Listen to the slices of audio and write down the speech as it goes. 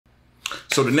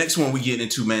So the next one we get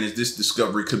into, man, is this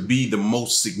discovery could be the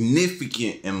most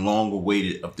significant and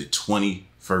long-awaited of the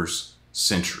 21st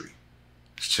century.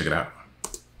 Let's check it out.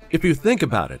 If you think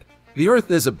about it, the Earth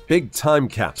is a big time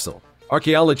capsule.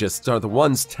 Archaeologists are the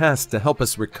ones tasked to help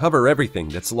us recover everything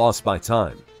that's lost by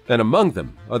time. And among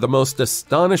them are the most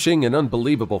astonishing and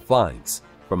unbelievable finds.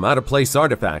 From out-of-place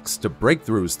artifacts to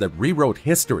breakthroughs that rewrote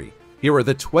history, here are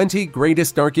the 20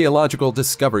 greatest archaeological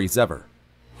discoveries ever.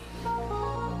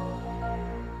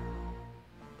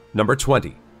 Number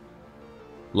 20.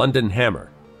 London Hammer.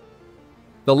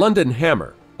 The London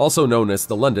Hammer, also known as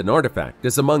the London Artifact,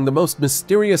 is among the most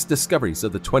mysterious discoveries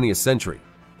of the 20th century,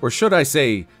 or should I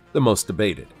say, the most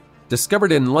debated.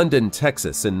 Discovered in London,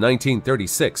 Texas in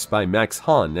 1936 by Max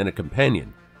Hahn and a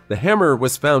companion, the hammer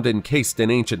was found encased in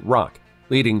ancient rock,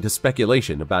 leading to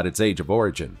speculation about its age of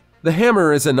origin. The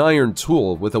hammer is an iron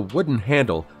tool with a wooden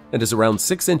handle and is around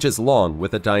 6 inches long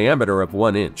with a diameter of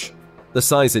 1 inch. The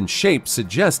size and shape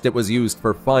suggest it was used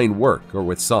for fine work or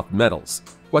with soft metals.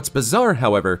 What's bizarre,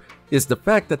 however, is the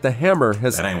fact that the hammer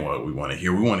has— That ain't what we want to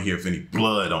hear. We want to hear if any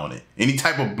blood on it. Any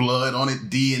type of blood on it,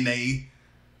 DNA,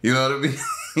 you know what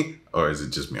I mean? Or is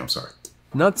it just me? I'm sorry.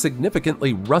 Not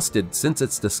significantly rusted since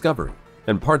its discovery,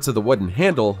 and parts of the wooden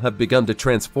handle have begun to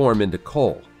transform into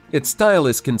coal. Its style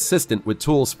is consistent with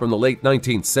tools from the late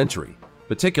 19th century,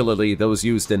 particularly those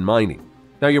used in mining.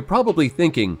 Now you're probably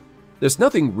thinking, there's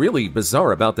nothing really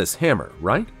bizarre about this hammer,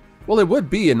 right? Well, it would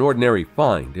be an ordinary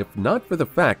find if not for the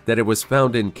fact that it was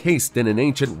found encased in an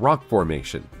ancient rock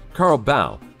formation. Carl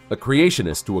Bau, a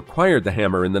creationist who acquired the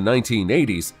hammer in the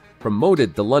 1980s,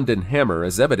 promoted the London Hammer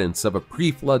as evidence of a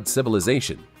pre-flood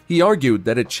civilization. He argued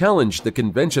that it challenged the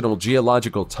conventional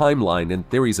geological timeline and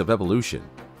theories of evolution.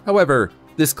 However,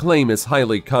 this claim is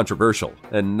highly controversial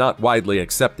and not widely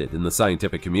accepted in the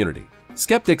scientific community.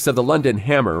 Skeptics of the London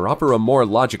Hammer offer a more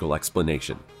logical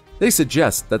explanation. They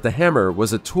suggest that the hammer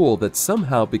was a tool that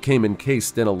somehow became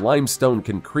encased in a limestone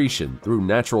concretion through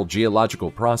natural geological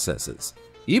processes.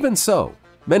 Even so,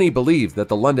 many believe that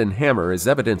the London Hammer is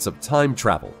evidence of time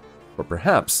travel, or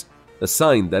perhaps a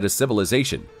sign that a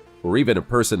civilization, or even a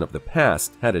person of the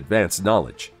past, had advanced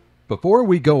knowledge. Before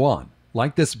we go on,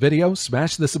 like this video,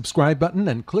 smash the subscribe button,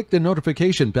 and click the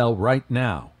notification bell right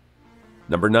now.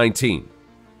 Number 19.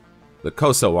 The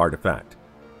Coso Artifact.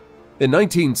 In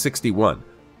 1961,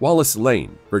 Wallace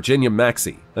Lane, Virginia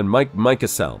Maxey, and Mike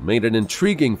Micasell made an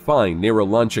intriguing find near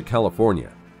Olancha,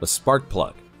 California, a spark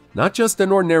plug. Not just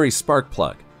an ordinary spark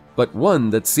plug, but one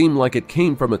that seemed like it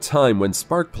came from a time when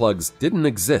spark plugs didn't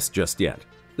exist just yet.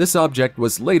 This object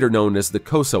was later known as the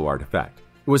Coso Artifact.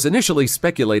 It was initially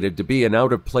speculated to be an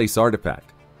out-of-place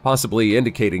artifact, possibly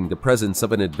indicating the presence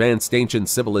of an advanced ancient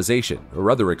civilization or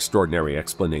other extraordinary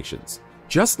explanations.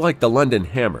 Just like the London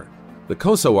Hammer, the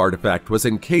Coso artifact was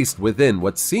encased within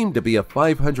what seemed to be a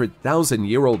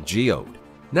 500,000-year-old geode.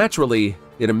 Naturally,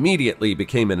 it immediately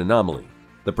became an anomaly.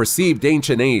 The perceived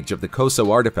ancient age of the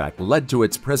Coso artifact led to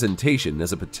its presentation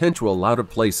as a potential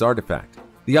out-of-place artifact.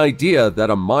 The idea that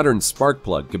a modern spark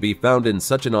plug could be found in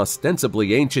such an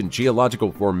ostensibly ancient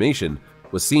geological formation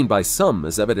was seen by some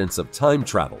as evidence of time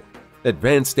travel,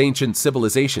 advanced ancient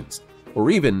civilizations, or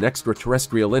even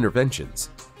extraterrestrial interventions.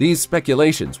 These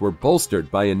speculations were bolstered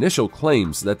by initial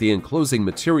claims that the enclosing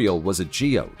material was a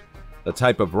geode, a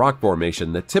type of rock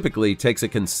formation that typically takes a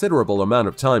considerable amount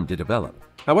of time to develop.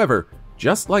 However,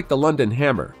 just like the London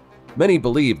Hammer, many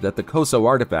believe that the Coso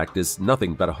artifact is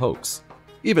nothing but a hoax.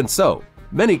 Even so,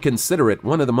 many consider it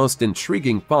one of the most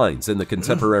intriguing finds in the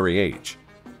contemporary age.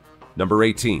 Number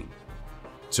 18.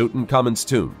 Tutankhamun's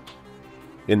Tomb.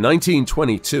 In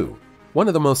 1922, one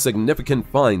of the most significant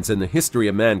finds in the history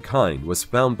of mankind was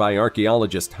found by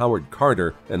archaeologist Howard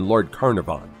Carter and Lord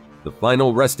Carnarvon, the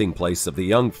final resting place of the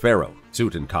young pharaoh,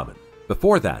 Tutankhamun.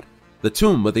 Before that, the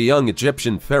tomb of the young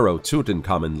Egyptian pharaoh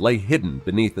Tutankhamun lay hidden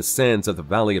beneath the sands of the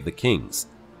Valley of the Kings,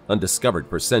 undiscovered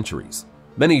for centuries.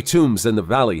 Many tombs in the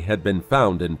valley had been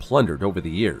found and plundered over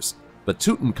the years, but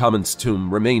Tutankhamun's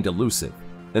tomb remained elusive.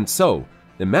 And so,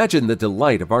 imagine the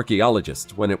delight of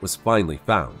archaeologists when it was finally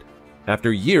found.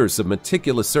 After years of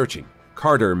meticulous searching,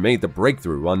 Carter made the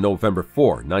breakthrough on November 4,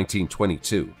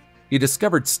 1922. He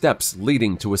discovered steps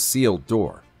leading to a sealed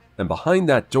door, and behind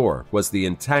that door was the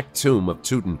intact tomb of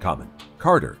Tutankhamun.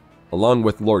 Carter, along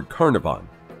with Lord Carnarvon,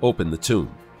 opened the tomb,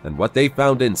 and what they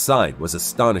found inside was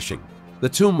astonishing. The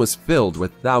tomb was filled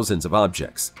with thousands of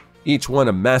objects, each one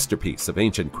a masterpiece of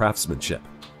ancient craftsmanship.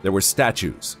 There were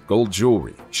statues, gold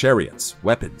jewelry, chariots,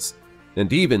 weapons,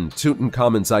 and even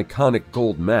Tutankhamun's iconic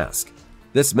gold mask.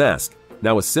 This mask,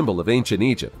 now a symbol of ancient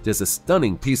Egypt, is a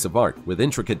stunning piece of art with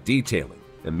intricate detailing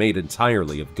and made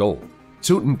entirely of gold.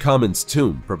 Tutankhamun's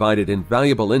tomb provided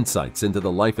invaluable insights into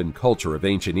the life and culture of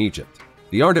ancient Egypt.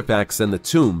 The artifacts and the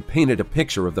tomb painted a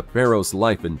picture of the pharaoh's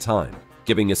life and time,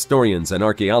 giving historians and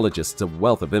archaeologists a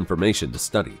wealth of information to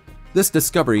study. This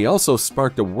discovery also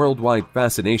sparked a worldwide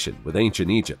fascination with ancient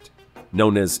Egypt,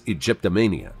 known as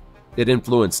Egyptomania. It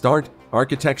influenced art,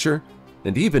 architecture,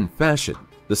 and even fashion.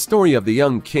 The story of the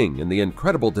young king and the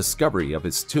incredible discovery of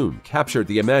his tomb captured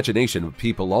the imagination of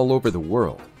people all over the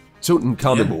world.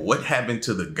 Tutankhamun. Yeah, but what happened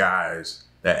to the guys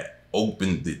that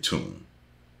opened the tomb?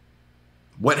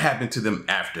 What happened to them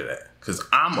after that? Because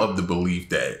I'm of the belief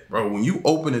that, bro, when you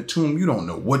open a tomb, you don't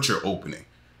know what you're opening.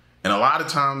 And a lot of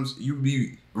times you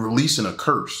be releasing a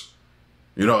curse.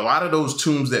 You know, a lot of those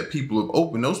tombs that people have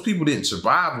opened, those people didn't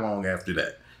survive long after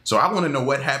that. So I want to know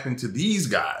what happened to these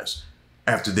guys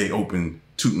after they opened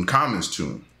Tutankhamun's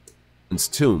tomb. His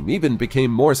tomb even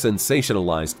became more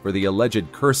sensationalized for the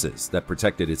alleged curses that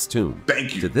protected his tomb.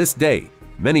 Thank you. To this day,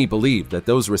 many believe that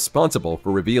those responsible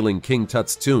for revealing King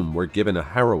Tut's tomb were given a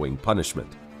harrowing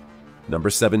punishment. Number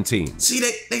 17.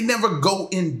 See, they never go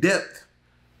in depth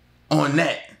on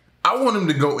that. I want them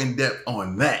to go in depth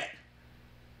on that.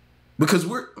 Because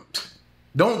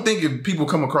don't think if people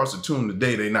come across a tomb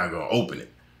today, they're not going to open it.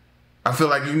 I feel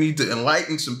like you need to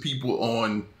enlighten some people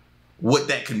on what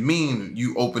that could mean,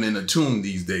 you opening a tomb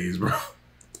these days, bro.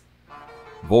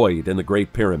 Void in the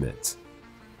Great Pyramids.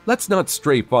 Let's not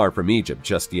stray far from Egypt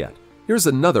just yet. Here's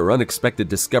another unexpected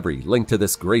discovery linked to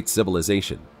this great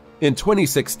civilization. In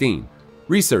 2016,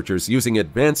 researchers using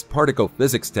advanced particle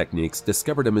physics techniques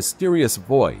discovered a mysterious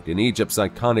void in Egypt's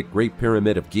iconic Great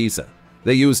Pyramid of Giza.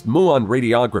 They used muon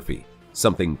radiography,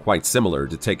 something quite similar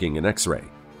to taking an X-ray.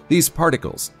 These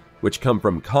particles, which come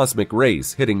from cosmic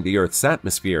rays hitting the Earth's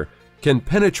atmosphere, can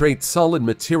penetrate solid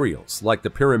materials like the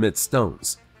pyramid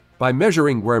stones. By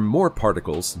measuring where more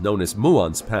particles, known as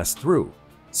muons, pass through,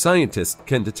 scientists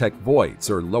can detect voids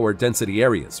or lower density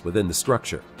areas within the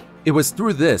structure. It was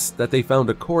through this that they found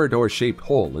a corridor-shaped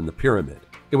hole in the pyramid.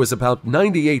 It was about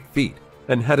 98 feet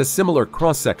and had a similar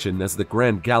cross-section as the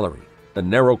Grand Gallery, a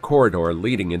narrow corridor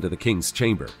leading into the king's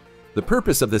chamber. The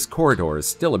purpose of this corridor is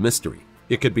still a mystery.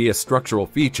 It could be a structural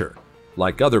feature,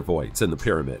 like other voids in the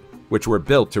pyramid, which were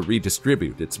built to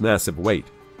redistribute its massive weight.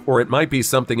 Or it might be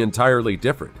something entirely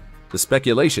different. The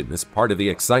speculation is part of the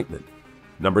excitement.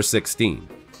 Number 16.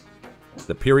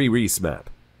 The Piri Reis Map.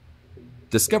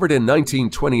 Discovered in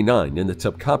 1929 in the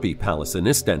Topkapi Palace in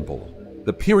Istanbul,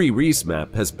 the Piri Reis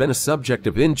Map has been a subject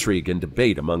of intrigue and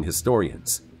debate among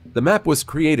historians. The map was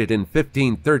created in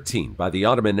 1513 by the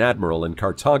Ottoman admiral and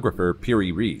cartographer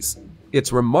Piri Reis.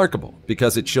 It's remarkable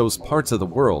because it shows parts of the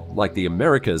world, like the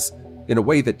Americas, in a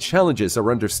way that challenges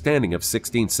our understanding of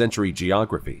 16th century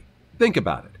geography. Think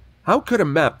about it. How could a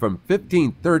map from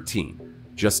 1513,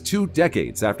 just 2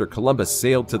 decades after Columbus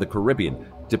sailed to the Caribbean,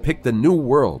 depict the New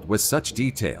World with such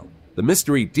detail? The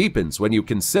mystery deepens when you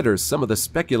consider some of the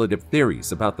speculative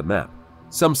theories about the map.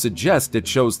 Some suggest it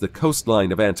shows the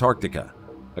coastline of Antarctica,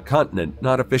 a continent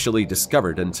not officially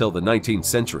discovered until the 19th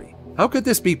century. How could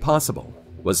this be possible?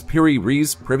 Was Piri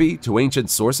Reis privy to ancient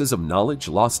sources of knowledge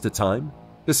lost to time?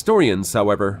 Historians,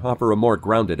 however, offer a more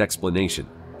grounded explanation.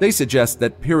 They suggest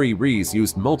that Piri Reis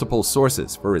used multiple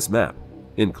sources for his map,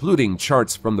 including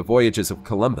charts from the voyages of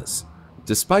Columbus.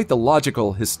 Despite the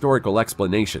logical historical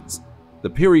explanations, the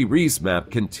Piri Reis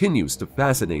map continues to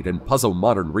fascinate and puzzle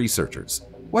modern researchers.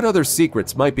 What other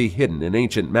secrets might be hidden in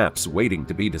ancient maps waiting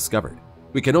to be discovered?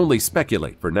 We can only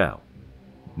speculate for now.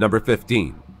 Number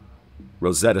 15.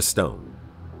 Rosetta Stone.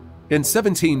 In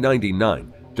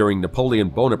 1799, during Napoleon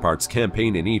Bonaparte's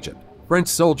campaign in Egypt, French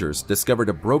soldiers discovered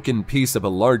a broken piece of a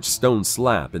large stone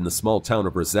slab in the small town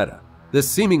of Rosetta. This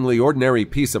seemingly ordinary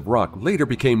piece of rock later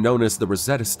became known as the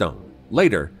Rosetta Stone.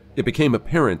 Later, it became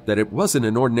apparent that it wasn't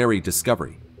an ordinary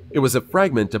discovery. It was a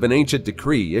fragment of an ancient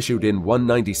decree issued in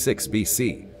 196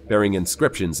 BC, bearing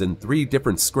inscriptions in 3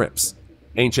 different scripts: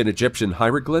 ancient Egyptian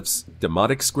hieroglyphs,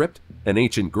 Demotic script, and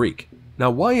ancient Greek. Now,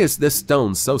 why is this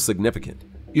stone so significant?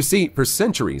 You see, for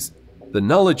centuries, the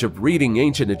knowledge of reading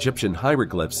ancient Egyptian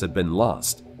hieroglyphs had been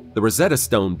lost. The Rosetta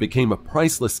Stone became a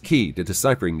priceless key to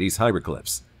deciphering these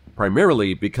hieroglyphs,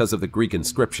 primarily because of the Greek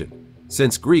inscription.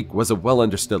 Since Greek was a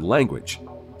well-understood language,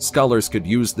 scholars could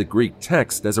use the Greek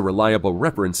text as a reliable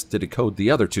reference to decode the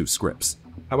other 2 scripts.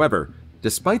 However,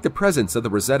 despite the presence of the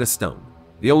Rosetta Stone,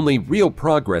 the only real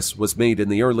progress was made in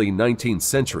the early 19th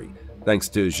century thanks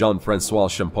to Jean-François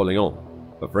Champollion,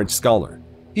 a French scholar.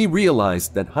 He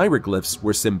realized that hieroglyphs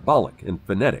were symbolic and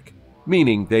phonetic,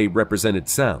 meaning they represented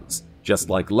sounds, just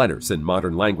like letters in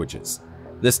modern languages.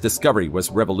 This discovery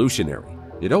was revolutionary.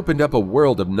 It opened up a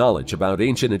world of knowledge about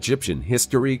ancient Egyptian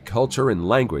history, culture, and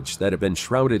language that had been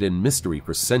shrouded in mystery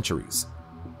for centuries.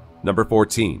 Number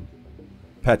 14.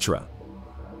 Petra.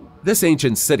 This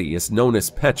ancient city is known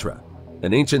as Petra,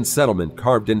 an ancient settlement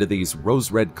carved into these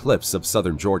rose-red cliffs of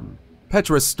southern Jordan.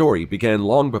 Petra's story began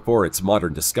long before its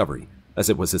modern discovery,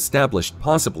 as it was established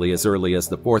possibly as early as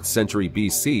the 4th century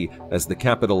BC as the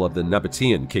capital of the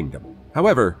Nabatean kingdom.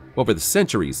 However, over the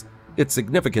centuries, its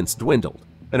significance dwindled,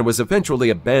 and it was eventually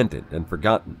abandoned and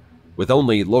forgotten, with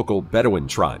only local Bedouin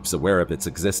tribes aware of its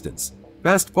existence.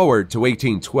 Fast forward to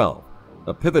 1812,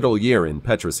 a pivotal year in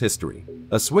Petra's history.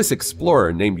 A Swiss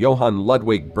explorer named Johann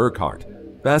Ludwig Burckhardt,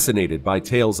 fascinated by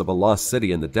tales of a lost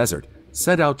city in the desert,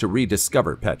 set out to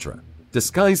rediscover Petra.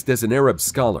 Disguised as an Arab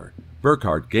scholar,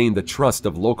 Burckhardt gained the trust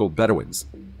of local Bedouins,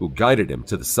 who guided him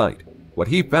to the site. What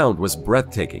he found was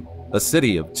breathtaking, a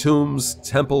city of tombs,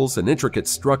 temples, and intricate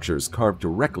structures carved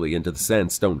directly into the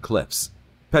sandstone cliffs.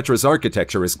 Petra's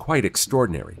architecture is quite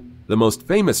extraordinary. The most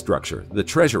famous structure, the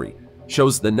treasury,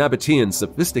 shows the Nabatean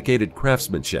sophisticated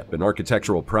craftsmanship and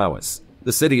architectural prowess.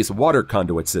 The city's water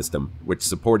conduit system, which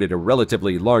supported a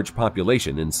relatively large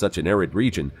population in such an arid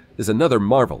region, is another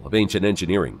marvel of ancient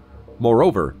engineering.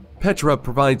 Moreover, Petra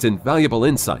provides invaluable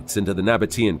insights into the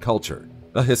Nabatean culture,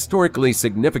 a historically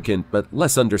significant but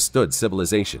less understood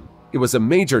civilization. It was a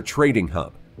major trading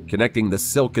hub, connecting the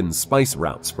silk and spice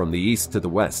routes from the east to the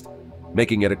west,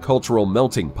 making it a cultural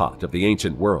melting pot of the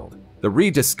ancient world. The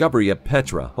rediscovery of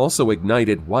Petra also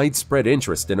ignited widespread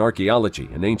interest in archaeology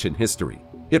and ancient history.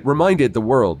 It reminded the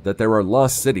world that there are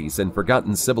lost cities and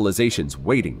forgotten civilizations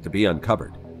waiting to be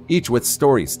uncovered, each with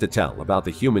stories to tell about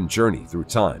the human journey through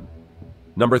time.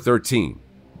 Number 13.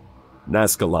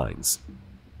 Nazca Lines.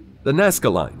 The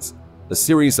Nazca Lines, a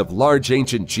series of large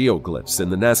ancient geoglyphs in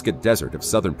the Nazca Desert of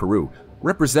southern Peru,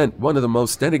 represent one of the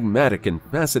most enigmatic and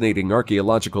fascinating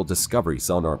archaeological discoveries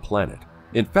on our planet.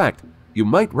 In fact, you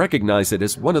might recognize it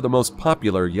as one of the most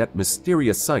popular yet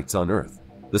mysterious sites on Earth.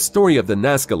 The story of the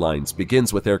Nazca Lines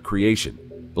begins with their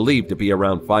creation, believed to be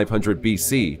around 500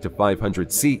 BC to 500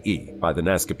 CE by the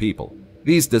Nazca people.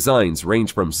 These designs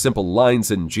range from simple lines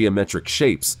and geometric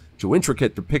shapes to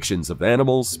intricate depictions of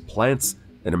animals, plants,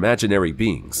 and imaginary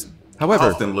beings. However,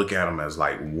 I often look at them as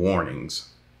like warnings,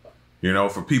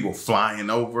 for people flying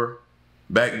over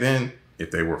back then.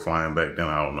 If they were flying back then,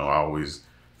 I don't know. I always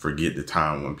forget the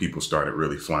time when people started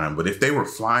really flying. But if they were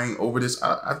flying over this,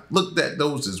 I looked at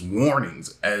those as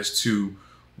warnings as to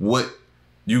what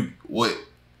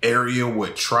area,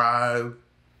 what tribe.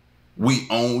 We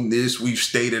own this. We've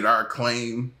stated our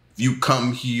claim. If you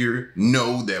come here,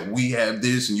 know that we have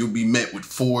this, and you'll be met with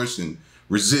force and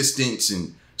resistance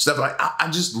and stuff like. I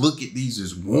just look at these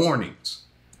as warnings.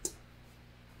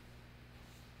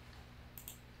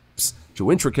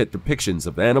 To intricate depictions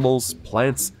of animals,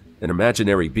 plants, and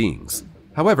imaginary beings.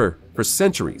 However, for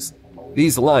centuries,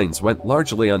 these lines went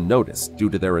largely unnoticed due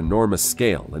to their enormous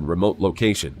scale and remote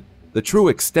location. The true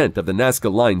extent of the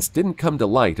Nazca Lines didn't come to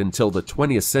light until the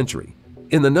 20th century.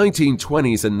 In the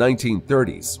 1920s and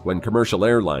 1930s, when commercial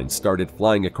airlines started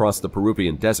flying across the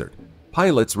Peruvian desert,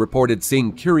 pilots reported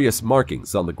seeing curious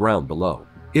markings on the ground below.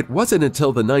 It wasn't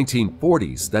until the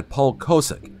 1940s that Paul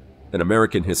Kosick, an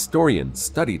American historian,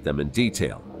 studied them in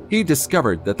detail. He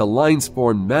discovered that the lines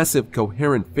formed massive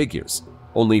coherent figures,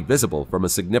 only visible from a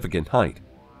significant height.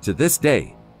 To this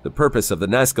day, the purpose of the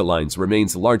Nazca Lines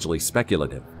remains largely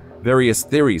speculative. Various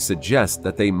theories suggest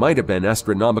that they might have been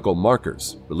astronomical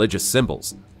markers, religious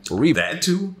symbols, or even— That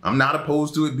too. I'm not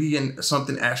opposed to it being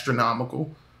something astronomical.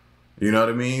 You know what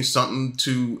I mean? Something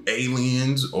to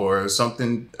aliens or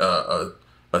something,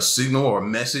 a signal or a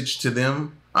message to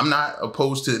them. I'm not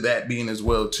opposed to that being as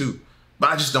well too. But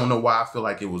I just don't know why I feel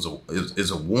like it is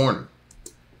a warning.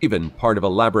 Even part of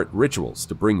elaborate rituals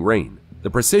to bring rain. The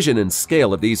precision and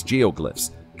scale of these geoglyphs,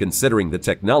 considering the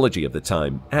technology of the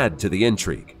time, add to the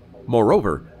intrigue.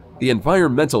 Moreover, the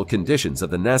environmental conditions of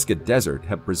the Nazca Desert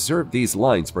have preserved these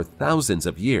lines for thousands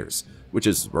of years, which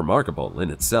is remarkable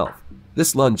in itself.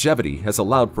 This longevity has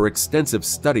allowed for extensive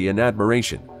study and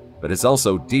admiration, but has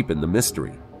also deepened the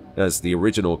mystery, as the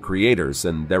original creators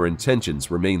and their intentions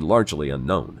remain largely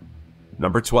unknown.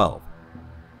 Number 12.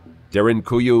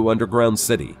 Derinkuyu Underground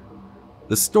City.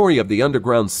 The story of the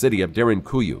underground city of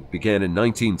Derinkuyu began in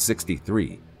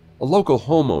 1963. A local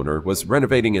homeowner was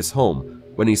renovating his home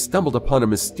when he stumbled upon a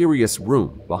mysterious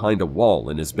room behind a wall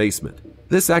in his basement.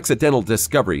 This accidental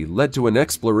discovery led to an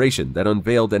exploration that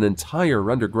unveiled an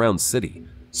entire underground city,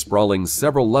 sprawling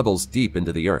several levels deep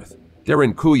into the earth.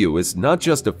 Derinkuyu is not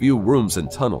just a few rooms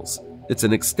and tunnels. It's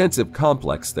an extensive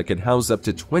complex that can house up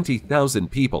to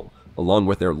 20,000 people, along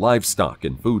with their livestock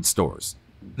and food stores.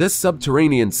 This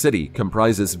subterranean city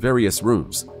comprises various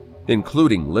rooms,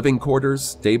 including living quarters,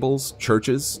 stables,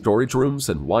 churches, storage rooms,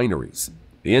 and wineries.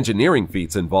 The engineering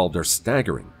feats involved are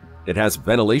staggering. It has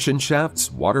ventilation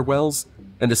shafts, water wells,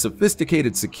 and a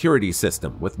sophisticated security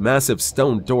system with massive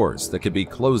stone doors that can be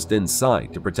closed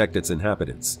inside to protect its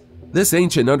inhabitants. This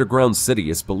ancient underground city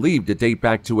is believed to date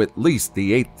back to at least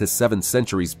the 8th to 7th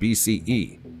centuries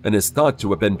BCE and is thought to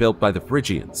have been built by the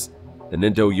Phrygians, an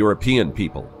Indo-European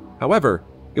people. However,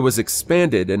 it was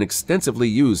expanded and extensively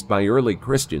used by early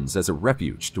Christians as a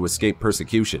refuge to escape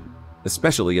persecution,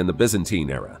 especially in the Byzantine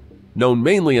era. Known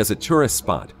mainly as a tourist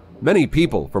spot, many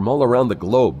people from all around the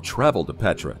globe travel to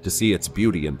Petra to see its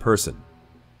beauty in person.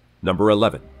 Number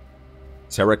 11.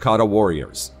 Terracotta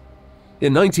Warriors.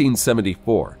 In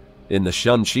 1974, in the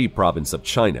Shanxi province of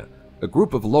China, a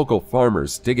group of local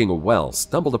farmers digging a well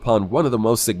stumbled upon one of the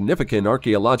most significant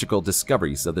archaeological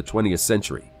discoveries of the 20th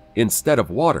century. Instead of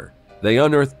water, they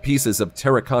unearthed pieces of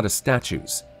terracotta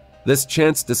statues. This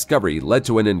chance discovery led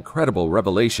to an incredible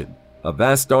revelation: a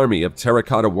vast army of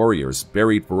terracotta warriors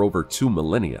buried for over 2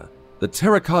 millennia. The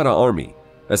Terracotta Army,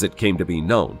 as it came to be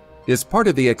known, is part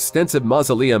of the extensive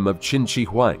mausoleum of Qin Shi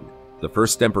Huang, the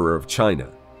first emperor of China.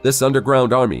 This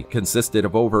underground army consisted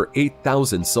of over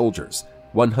 8,000 soldiers,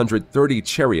 130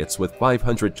 chariots with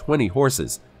 520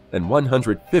 horses, and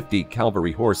 150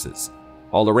 cavalry horses,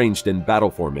 all arranged in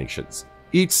battle formations.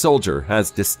 Each soldier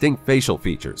has distinct facial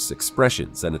features,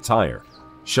 expressions, and attire,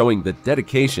 showing the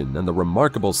dedication and the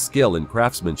remarkable skill and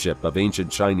craftsmanship of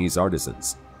ancient Chinese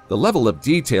artisans. The level of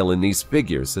detail in these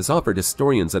figures has offered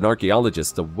historians and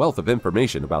archaeologists a wealth of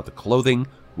information about the clothing,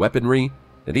 weaponry,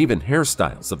 and even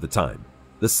hairstyles of the time.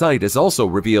 The site has also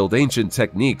revealed ancient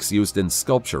techniques used in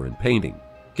sculpture and painting,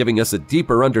 giving us a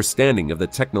deeper understanding of the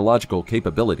technological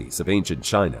capabilities of ancient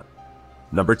China.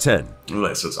 Number 10. It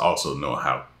lets us also know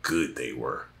how good they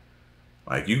were.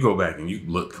 Like, you go back and you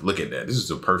look at that. This is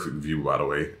a perfect view, by the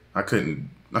way. I couldn't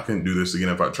do this again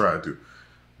if I tried to.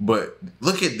 But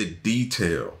look at the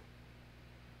detail.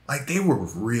 Like, they were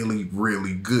really,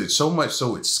 really good. So much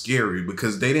so it's scary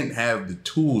because they didn't have the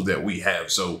tools that we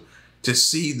have. So to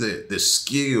see the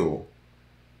skill,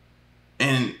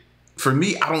 and for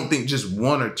me, I don't think just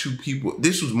one or two people,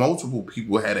 this was multiple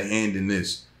people had a hand in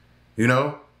this, you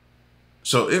know?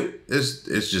 So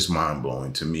it's just mind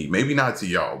blowing to me. Maybe not to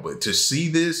y'all, but to see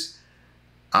this,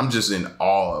 I'm just in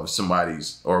awe of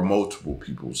somebody's or multiple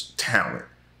people's talent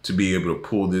to be able to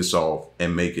pull this off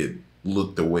and make it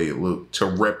look the way it looked, to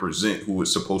represent who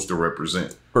it's supposed to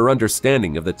represent. For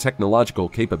understanding of the technological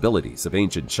capabilities of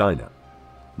ancient China.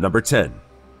 Number 10.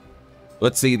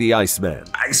 Ötzi the Iceman.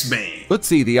 Iceman.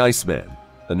 Ötzi the Iceman,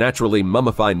 a naturally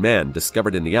mummified man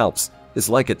discovered in the Alps, is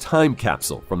like a time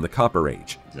capsule from the Copper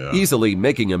Age, easily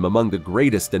making him among the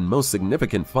greatest and most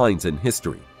significant finds in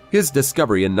history. His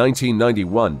discovery in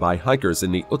 1991 by hikers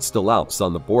in the Ötztal Alps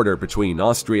on the border between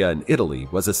Austria and Italy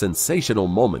was a sensational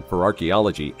moment for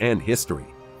archaeology and history.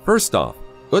 First off,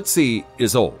 Ötzi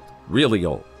is old, really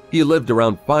old. He lived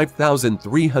around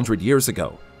 5,300 years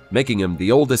ago, making him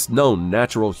the oldest known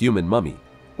natural human mummy.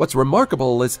 What's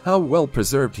remarkable is how well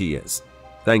preserved he is,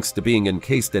 thanks to being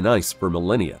encased in ice for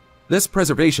millennia. This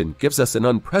preservation gives us an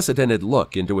unprecedented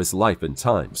look into his life and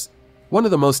times. One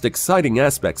of the most exciting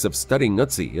aspects of studying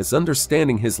Ötzi is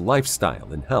understanding his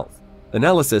lifestyle and health.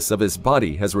 Analysis of his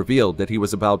body has revealed that he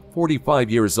was about 45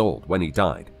 years old when he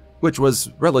died, which was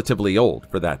relatively old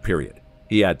for that period.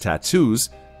 He had tattoos,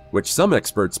 which some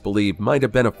experts believe might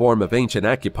have been a form of ancient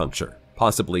acupuncture,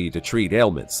 possibly to treat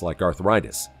ailments like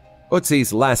arthritis.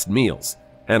 Ötzi's last meals,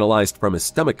 analyzed from his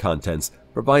stomach contents,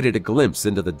 provided a glimpse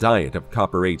into the diet of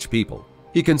Copper Age people.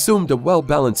 He consumed a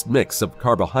well-balanced mix of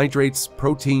carbohydrates,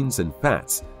 proteins, and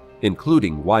fats,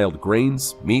 including wild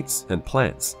grains, meats, and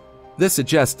plants. This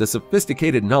suggests a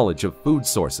sophisticated knowledge of food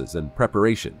sources and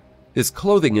preparation. His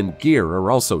clothing and gear are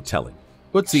also telling.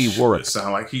 Ötzi wore It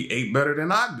sounds like he ate better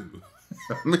than I do.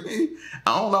 I mean,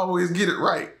 I don't always get it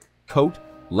right. Coat,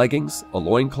 leggings, a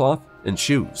loincloth, and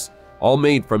shoes, all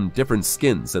made from different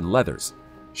skins and leathers,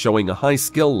 showing a high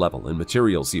skill level in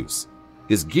materials use.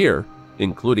 His gear,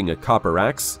 including a copper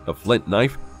axe, a flint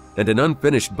knife, and an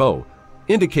unfinished bow,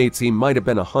 indicates he might have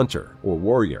been a hunter or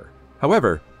warrior.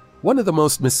 However, one of the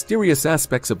most mysterious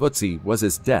aspects of Ötzi was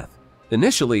his death.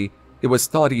 Initially, it was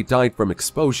thought he died from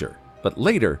exposure, but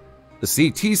later, a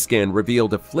CT scan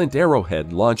revealed a flint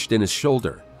arrowhead lodged in his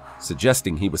shoulder,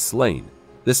 suggesting he was slain.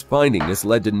 This finding has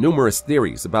led to numerous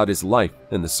theories about his life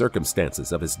and the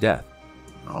circumstances of his death.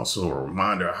 Also a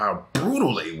reminder of how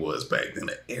brutal they was back then.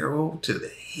 An arrow to the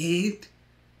head.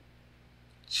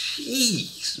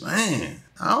 Jeez, man.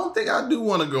 I don't think I do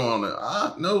want to go on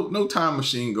a no time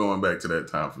machine going back to that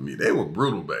time for me. They were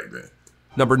brutal back then.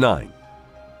 Number 9.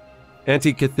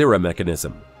 Antikythera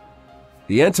mechanism.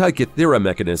 The Antikythera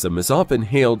mechanism is often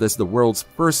hailed as the world's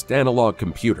first analog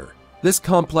computer. This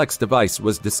complex device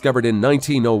was discovered in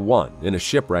 1901 in a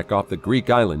shipwreck off the Greek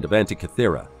island of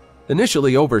Antikythera,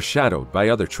 initially overshadowed by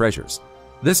other treasures.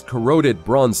 This corroded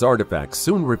bronze artifact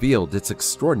soon revealed its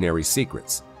extraordinary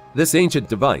secrets. This ancient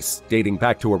device, dating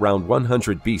back to around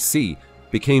 100 BC,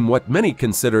 became what many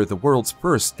consider the world's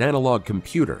first analog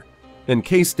computer.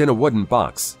 Encased in a wooden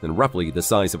box and roughly the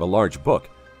size of a large book,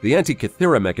 the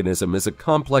Antikythera mechanism is a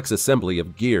complex assembly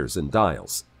of gears and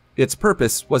dials. Its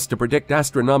purpose was to predict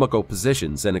astronomical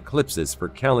positions and eclipses for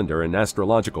calendar and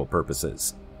astrological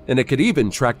purposes, and it could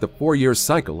even track the 4-year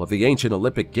cycle of the ancient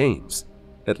Olympic Games.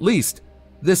 At least,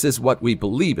 this is what we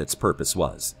believe its purpose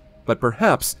was. But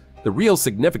perhaps the real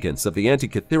significance of the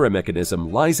Antikythera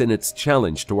mechanism lies in its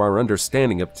challenge to our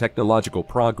understanding of technological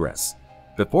progress.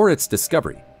 Before its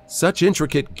discovery, such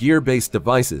intricate gear-based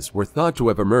devices were thought to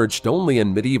have emerged only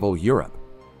in medieval Europe.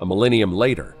 A millennium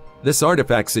later, this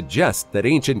artifact suggests that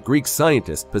ancient Greek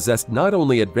scientists possessed not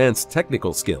only advanced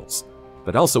technical skills,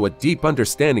 but also a deep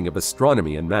understanding of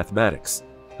astronomy and mathematics.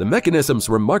 The mechanism's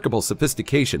remarkable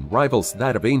sophistication rivals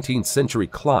that of 18th century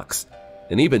clocks,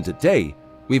 and even today,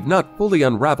 we've not fully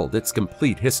unraveled its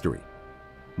complete history.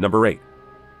 Number 8.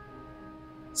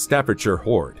 Staffordshire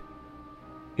Hoard.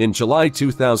 In July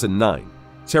 2009,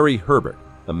 Terry Herbert,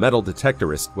 a metal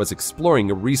detectorist, was exploring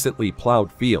a recently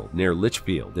plowed field near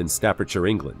Lichfield in Staffordshire,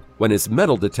 England, when his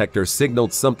metal detector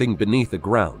signaled something beneath the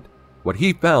ground. What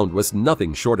he found was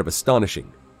nothing short of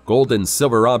astonishing: gold and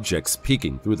silver objects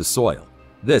peeking through the soil.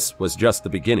 This was just the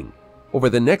beginning. Over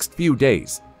the next few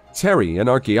days, Terry and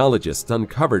archaeologists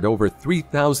uncovered over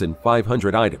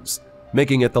 3,500 items,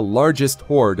 making it the largest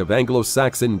hoard of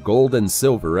Anglo-Saxon gold and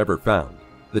silver ever found.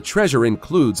 The treasure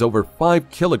includes over 5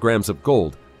 kilograms of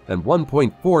gold and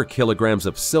 1.4 kilograms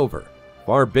of silver,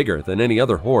 far bigger than any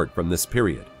other hoard from this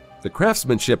period. The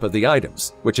craftsmanship of the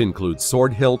items, which includes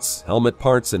sword hilts, helmet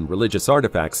parts, and religious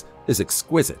artifacts, is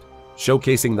exquisite,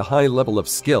 showcasing the high level of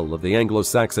skill of the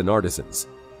Anglo-Saxon artisans.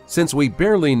 Since we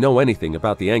barely know anything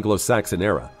about the Anglo-Saxon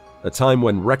era, a time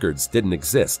when records didn't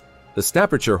exist, the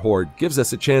Staffordshire Hoard gives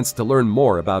us a chance to learn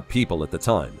more about people at the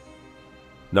time.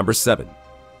 Number 7.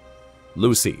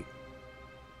 Lucy.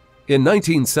 In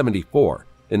 1974,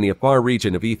 in the Afar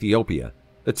region of Ethiopia,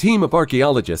 a team of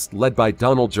archaeologists led by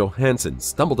Donald Johansen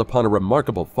stumbled upon a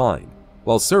remarkable find.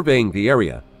 While surveying the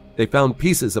area, they found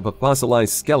pieces of a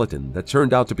fossilized skeleton that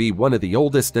turned out to be one of the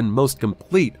oldest and most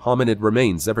complete hominid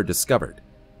remains ever discovered.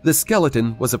 The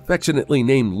skeleton was affectionately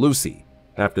named Lucy,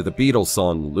 after the Beatles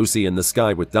song Lucy in the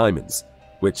Sky with Diamonds,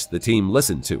 which the team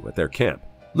listened to at their camp.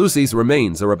 Lucy's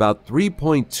remains are about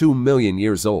 3.2 million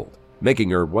years old, making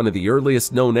her one of the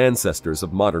earliest known ancestors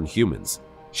of modern humans.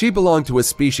 She belonged to a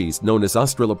species known as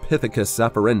Australopithecus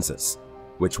afarensis,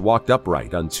 which walked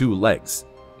upright on 2 legs,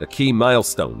 a key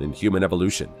milestone in human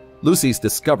evolution. Lucy's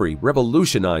discovery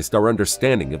revolutionized our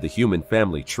understanding of the human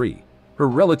family tree. Her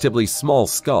relatively small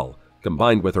skull,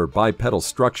 combined with her bipedal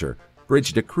structure,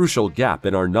 bridged a crucial gap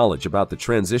in our knowledge about the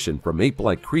transition from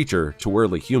ape-like creature to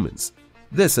early humans.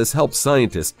 This has helped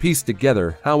scientists piece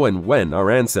together how and when our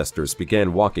ancestors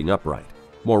began walking upright.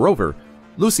 Moreover,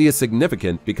 Lucy is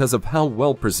significant because of how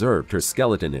well preserved her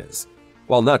skeleton is.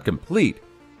 While not complete,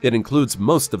 it includes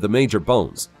most of the major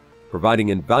bones, providing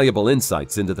invaluable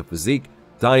insights into the physique,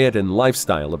 diet, and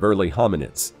lifestyle of early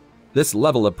hominids. This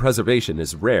level of preservation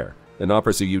is rare and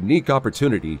offers a unique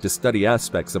opportunity to study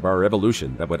aspects of our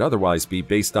evolution that would otherwise be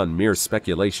based on mere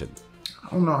speculation.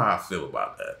 I don't know how I feel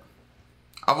about that.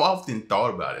 I've often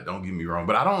thought about it, don't get me wrong,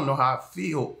 but I don't know how I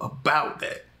feel about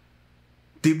that.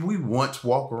 Did we once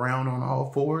walk around on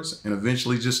all fours and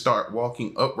eventually just start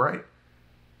walking upright?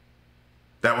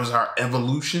 That was our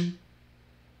evolution?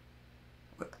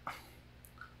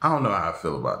 I don't know how I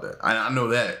feel about that. I know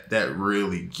that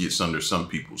really gets under some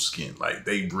people's skin. Like,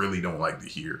 they really don't like to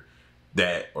hear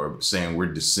that, or saying we're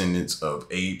descendants of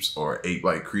apes or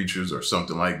ape-like creatures or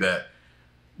something like that.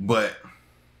 But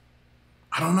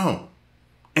I don't know.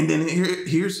 And then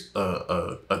here's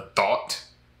a thought.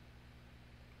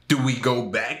 Do we go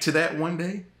back to that one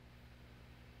day?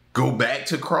 Go back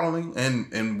to crawling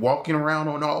and walking around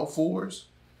on all fours?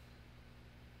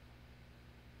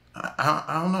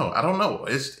 I don't know. I don't know.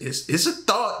 It's a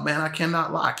thought, man. I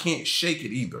cannot lie. I can't shake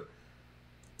it either.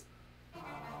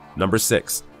 Number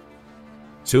 6.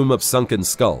 Tomb of Sunken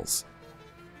Skulls.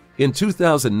 In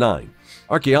 2009,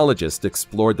 archaeologists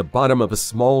explored the bottom of a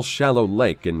small, shallow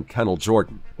lake in Canal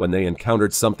Jordan when they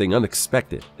encountered something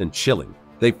unexpected and chilling.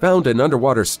 They found an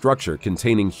underwater structure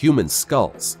containing human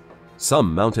skulls,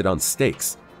 some mounted on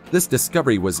stakes. This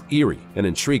discovery was eerie and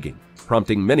intriguing,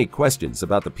 prompting many questions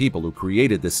about the people who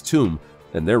created this tomb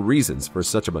and their reasons for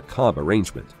such a macabre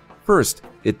arrangement. First,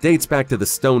 it dates back to the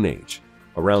Stone Age,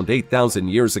 around 8,000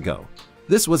 years ago.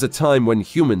 This was a time when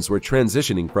humans were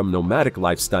transitioning from nomadic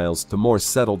lifestyles to more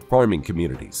settled farming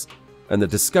communities, and the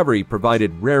discovery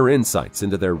provided rare insights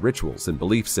into their rituals and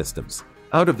belief systems.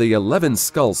 Out of the 11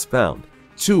 skulls found,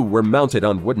 2 were mounted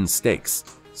on wooden stakes,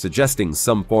 suggesting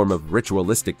some form of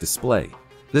ritualistic display.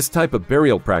 This type of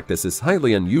burial practice is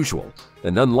highly unusual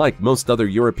and unlike most other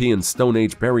European Stone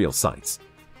Age burial sites.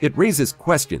 It raises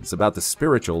questions about the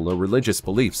spiritual or religious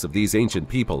beliefs of these ancient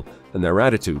people and their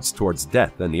attitudes towards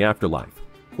death and the afterlife.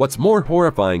 What's more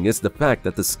horrifying is the fact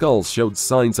that the skulls showed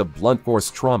signs of blunt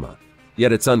force trauma,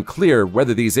 yet it's unclear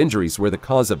whether these injuries were the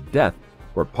cause of death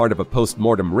or part of a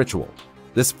post-mortem ritual.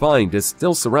 This find is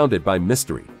still surrounded by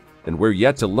mystery, and we're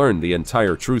yet to learn the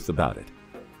entire truth about it.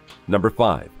 Number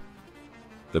 5.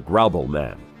 The Grauble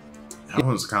Man. That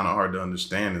one's kind of hard to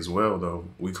understand as well, though.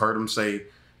 We've heard them say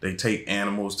they take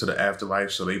animals to the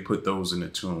afterlife, so they put those in the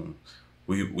tomb.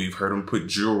 We've heard them put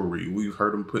jewelry. We've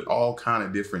heard them put all kind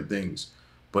of different things.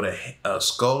 But a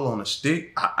skull on a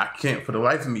stick, I can't for the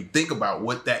life of me think about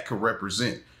what that could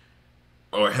represent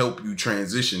or help you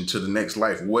transition to the next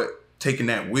life. What taking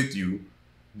that with you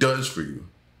does for you.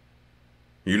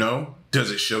 You know,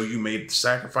 does it show you made the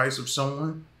sacrifice of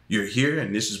someone? You're here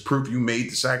and this is proof you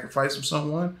made the sacrifice of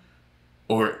someone?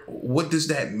 Or what does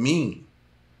that mean?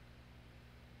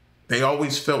 They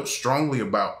always felt strongly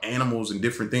about animals and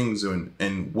different things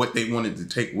and what they wanted to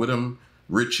take with them,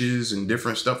 riches and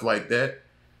different stuff like that,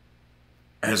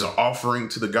 as an offering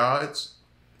to the gods.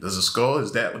 Does a skull,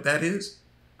 is that what that is?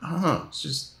 I don't know. It's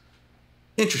just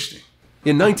interesting.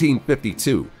 In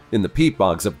 1952, in the peat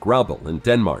bogs of Grauble in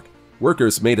Denmark,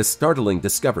 workers made a startling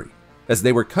discovery. As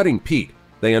they were cutting peat,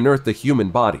 they unearthed a human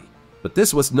body. But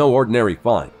this was no ordinary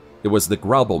find. It was the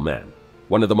Grauble Man,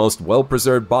 one of the most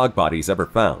well-preserved bog bodies ever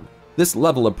found. This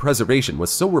level of preservation was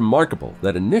so remarkable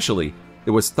that initially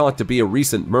it was thought to be a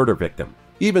recent murder victim.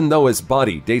 Even though his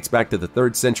body dates back to the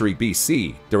 3rd century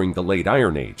BC during the late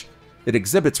Iron Age, it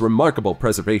exhibits remarkable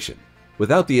preservation.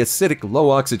 Without the acidic,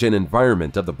 low-oxygen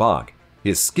environment of the bog,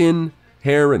 his skin,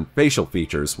 hair, and facial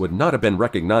features would not have been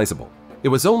recognizable. It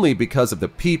was only because of the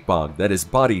peat bog that his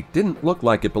body didn't look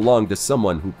like it belonged to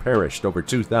someone who perished over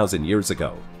 2,000 years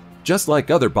ago. Just like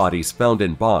other bodies found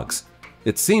in bogs,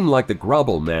 it seemed like the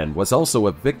Grauble Man was also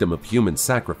a victim of human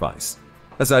sacrifice.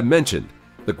 As I mentioned,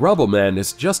 the Grauble Man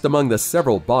is just among the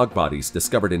several bog bodies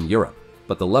discovered in Europe,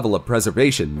 but the level of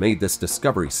preservation made this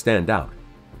discovery stand out.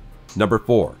 Number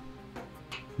 4.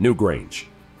 Newgrange.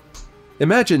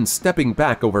 Imagine stepping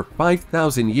back over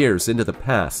 5,000 years into the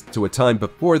past to a time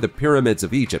before the pyramids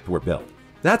of Egypt were built.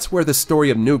 That's where the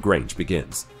story of Newgrange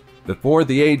begins. Before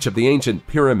the age of the ancient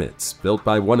pyramids, built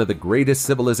by one of the greatest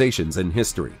civilizations in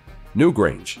history,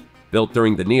 Newgrange, built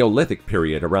during the Neolithic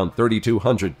period around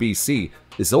 3200 BC,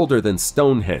 is older than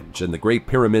Stonehenge and the Great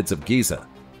Pyramids of Giza.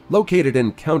 Located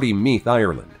in County Meath,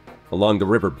 Ireland, along the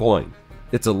River Boyne,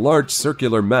 it's a large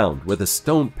circular mound with a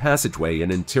stone passageway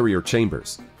and interior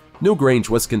chambers. Newgrange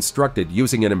was constructed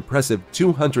using an impressive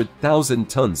 200,000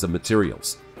 tons of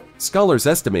materials. Scholars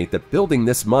estimate that building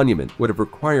this monument would have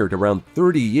required around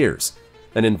 30 years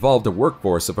and involved a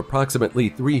workforce of approximately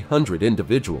 300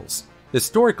 individuals.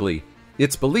 Historically,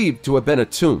 it's believed to have been a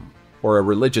tomb or a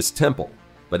religious temple,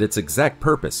 but its exact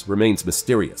purpose remains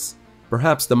mysterious.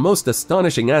 Perhaps the most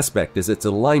astonishing aspect is its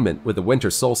alignment with the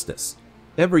winter solstice.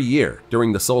 Every year,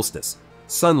 during the solstice,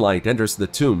 sunlight enters the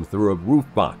tomb through a roof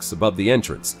box above the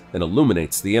entrance and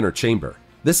illuminates the inner chamber.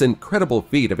 This incredible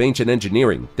feat of ancient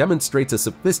engineering demonstrates a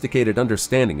sophisticated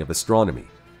understanding of astronomy.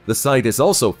 The site is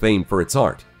also famed for its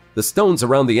art. The stones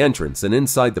around the entrance and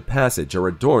inside the passage are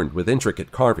adorned with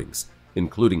intricate carvings,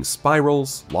 including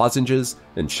spirals, lozenges,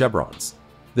 and chevrons.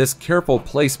 This careful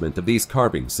placement of these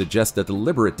carvings suggests a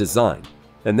deliberate design,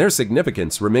 and their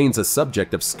significance remains a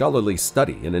subject of scholarly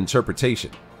study and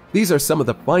interpretation. These are some of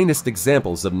the finest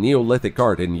examples of Neolithic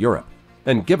art in Europe,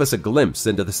 and give us a glimpse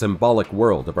into the symbolic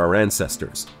world of our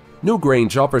ancestors.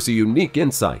 Newgrange offers a unique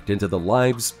insight into the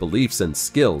lives, beliefs, and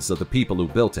skills of the people who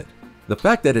built it. The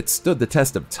fact that it stood the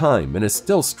test of time and is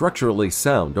still structurally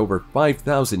sound over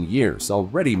 5,000 years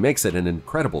already makes it an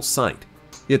incredible sight.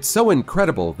 It's so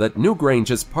incredible that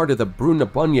Newgrange is part of the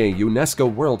Brunabonye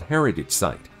UNESCO World Heritage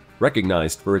Site,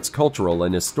 recognized for its cultural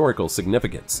and historical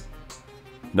significance.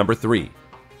 Number 3.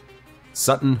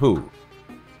 Sutton Hoo.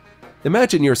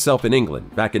 Imagine yourself in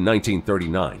England back in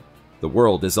 1939. The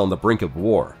world is on the brink of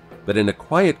war. But in a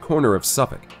quiet corner of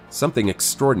Suffolk, something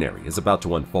extraordinary is about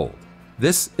to unfold.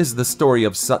 This is the story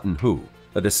of Sutton Hoo,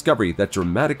 a discovery that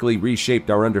dramatically reshaped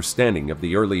our understanding of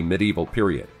the early medieval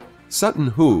period. Sutton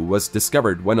Hoo was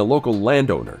discovered when a local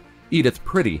landowner, Edith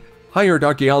Pretty, hired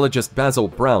archaeologist Basil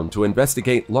Brown to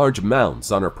investigate large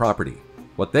mounds on her property.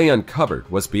 What they uncovered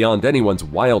was beyond anyone's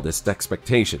wildest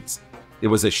expectations. It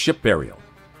was a ship burial,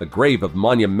 a grave of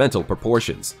monumental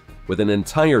proportions, with an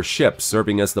entire ship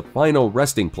serving as the final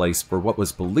resting place for what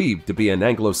was believed to be an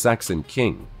Anglo-Saxon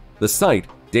king. The site,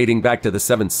 dating back to the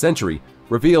 7th century,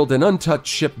 revealed an untouched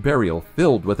ship burial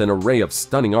filled with an array of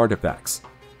stunning artifacts,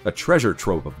 a treasure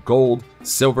trove of gold,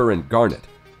 silver, and garnet,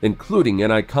 including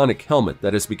an iconic helmet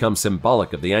that has become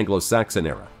symbolic of the Anglo-Saxon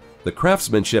era. The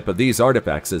craftsmanship of these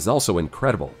artifacts is also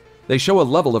incredible. They show a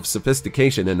level of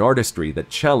sophistication and artistry that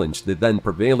challenged the then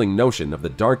prevailing notion of the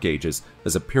Dark Ages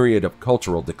as a period of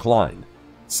cultural decline.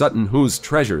 Sutton Hoo's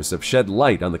treasures have shed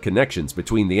light on the connections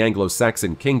between the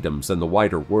Anglo-Saxon kingdoms and the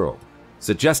wider world,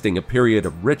 suggesting a period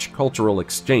of rich cultural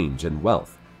exchange and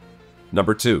wealth.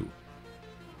 Number 2.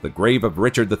 The grave of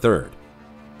Richard III.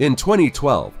 In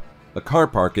 2012, a car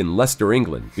park in Leicester,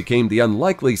 England became the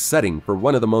unlikely setting for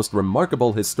one of the most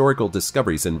remarkable historical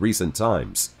discoveries in recent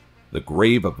times. The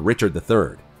grave of Richard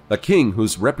III, a king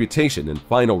whose reputation and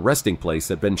final resting place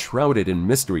had been shrouded in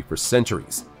mystery for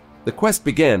centuries. The quest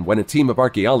began when a team of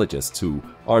archaeologists who,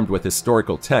 armed with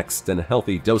historical texts and a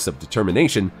healthy dose of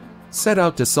determination, set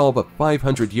out to solve a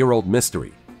 500-year-old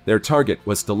mystery. Their target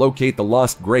was to locate the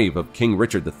lost grave of King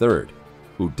Richard III,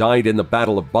 who died in the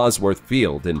Battle of Bosworth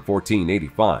Field in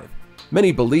 1485.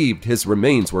 Many believed his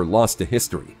remains were lost to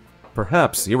history,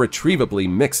 perhaps irretrievably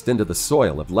mixed into the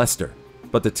soil of Leicester.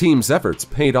 But the team's efforts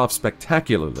paid off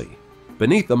spectacularly.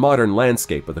 Beneath the modern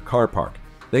landscape of the car park,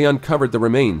 they uncovered the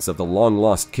remains of the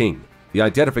long-lost king. The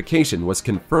identification was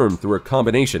confirmed through a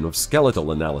combination of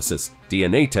skeletal analysis,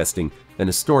 DNA testing, and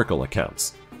historical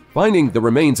accounts. Finding the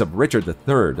remains of Richard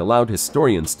III allowed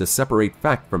historians to separate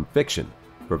fact from fiction,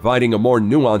 providing a more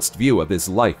nuanced view of his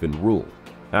life and rule.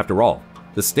 After all,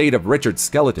 the state of Richard's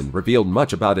skeleton revealed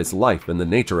much about his life and the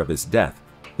nature of his death.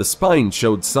 The spine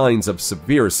showed signs of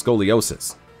severe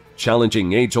scoliosis,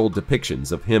 challenging age-old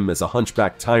depictions of him as a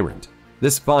hunchback tyrant.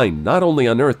 This find not only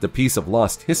unearthed a piece of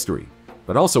lost history,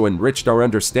 but also enriched our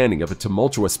understanding of a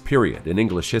tumultuous period in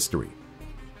English history.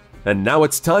 And now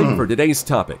it's time for today's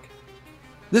topic.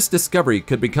 This discovery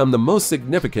could become the most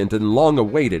significant and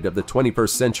long-awaited of the 21st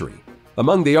century.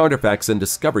 Among the artifacts and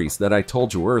discoveries that I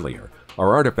told you earlier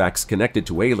are artifacts connected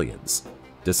to aliens.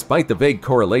 Despite the vague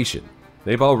correlation,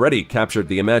 they've already captured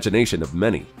the imagination of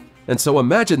many. And so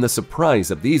imagine the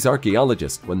surprise of these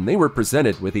archaeologists when they were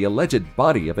presented with the alleged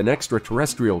body of an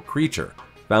extraterrestrial creature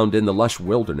found in the lush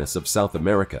wilderness of South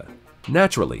America.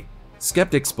 Naturally,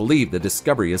 skeptics believe the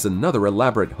discovery is another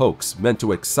elaborate hoax meant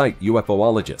to excite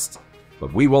UFOologists.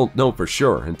 But we won't know for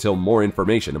sure until more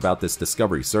information about this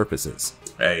discovery surfaces.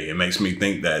 Hey, it makes me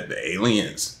think that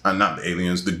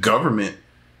the government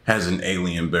has an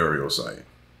alien burial site.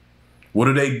 What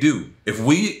do they do? If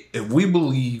we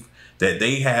believe that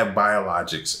they have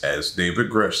biologics, as David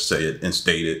Grush said and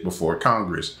stated before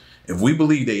Congress, if we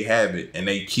believe they have it and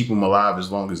they keep them alive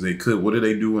as long as they could, what do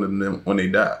they do when they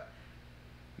die?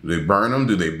 Do they burn them?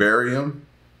 Do they bury them?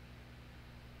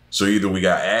 So either we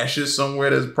got ashes somewhere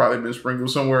that's probably been sprinkled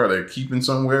somewhere, or they're keeping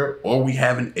somewhere, or we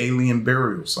have an alien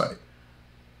burial site.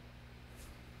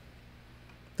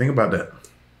 Think about that.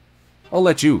 I'll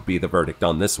let you be the verdict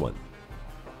on this one.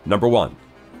 Number 1.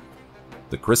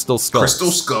 The Crystal Skulls.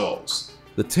 Crystal Skulls.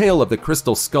 The tale of the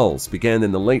Crystal Skulls began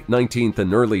in the late 19th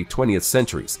and early 20th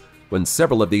centuries, when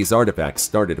several of these artifacts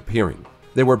started appearing.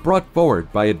 They were brought forward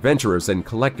by adventurers and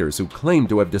collectors who claimed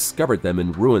to have discovered them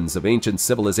in ruins of ancient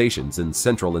civilizations in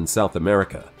Central and South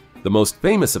America. The most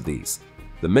famous of these,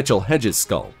 the Mitchell Hedges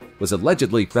skull, was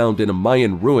allegedly found in a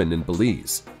Mayan ruin in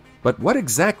Belize. But what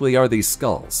exactly are these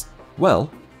skulls?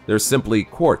 Well, they're simply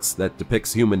quartz that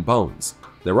depicts human bones.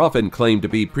 They're often claimed to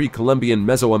be pre-Columbian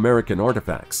Mesoamerican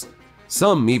artifacts.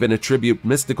 Some even attribute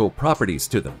mystical properties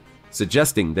to them,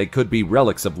 suggesting they could be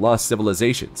relics of lost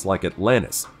civilizations like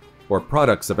Atlantis, or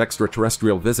products of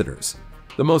extraterrestrial visitors.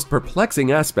 The most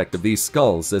perplexing aspect of these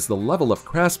skulls is the level of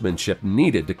craftsmanship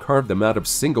needed to carve them out of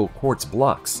single quartz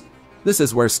blocks. This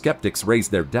is where skeptics raise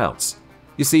their doubts.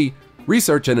 You see,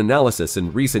 research and analysis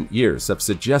in recent years have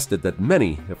suggested that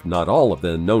many, if not all, of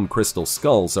the known crystal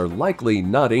skulls are likely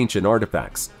not ancient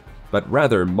artifacts, but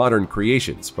rather modern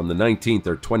creations from the 19th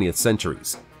or 20th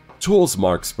centuries. Tools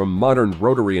marks from modern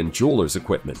rotary and jeweler's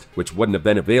equipment, which wouldn't have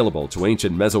been available to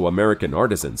ancient Mesoamerican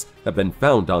artisans, have been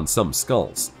found on some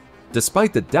skulls.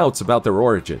 Despite the doubts about their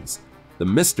origins, the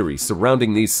mystery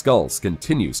surrounding these skulls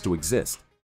continues to exist.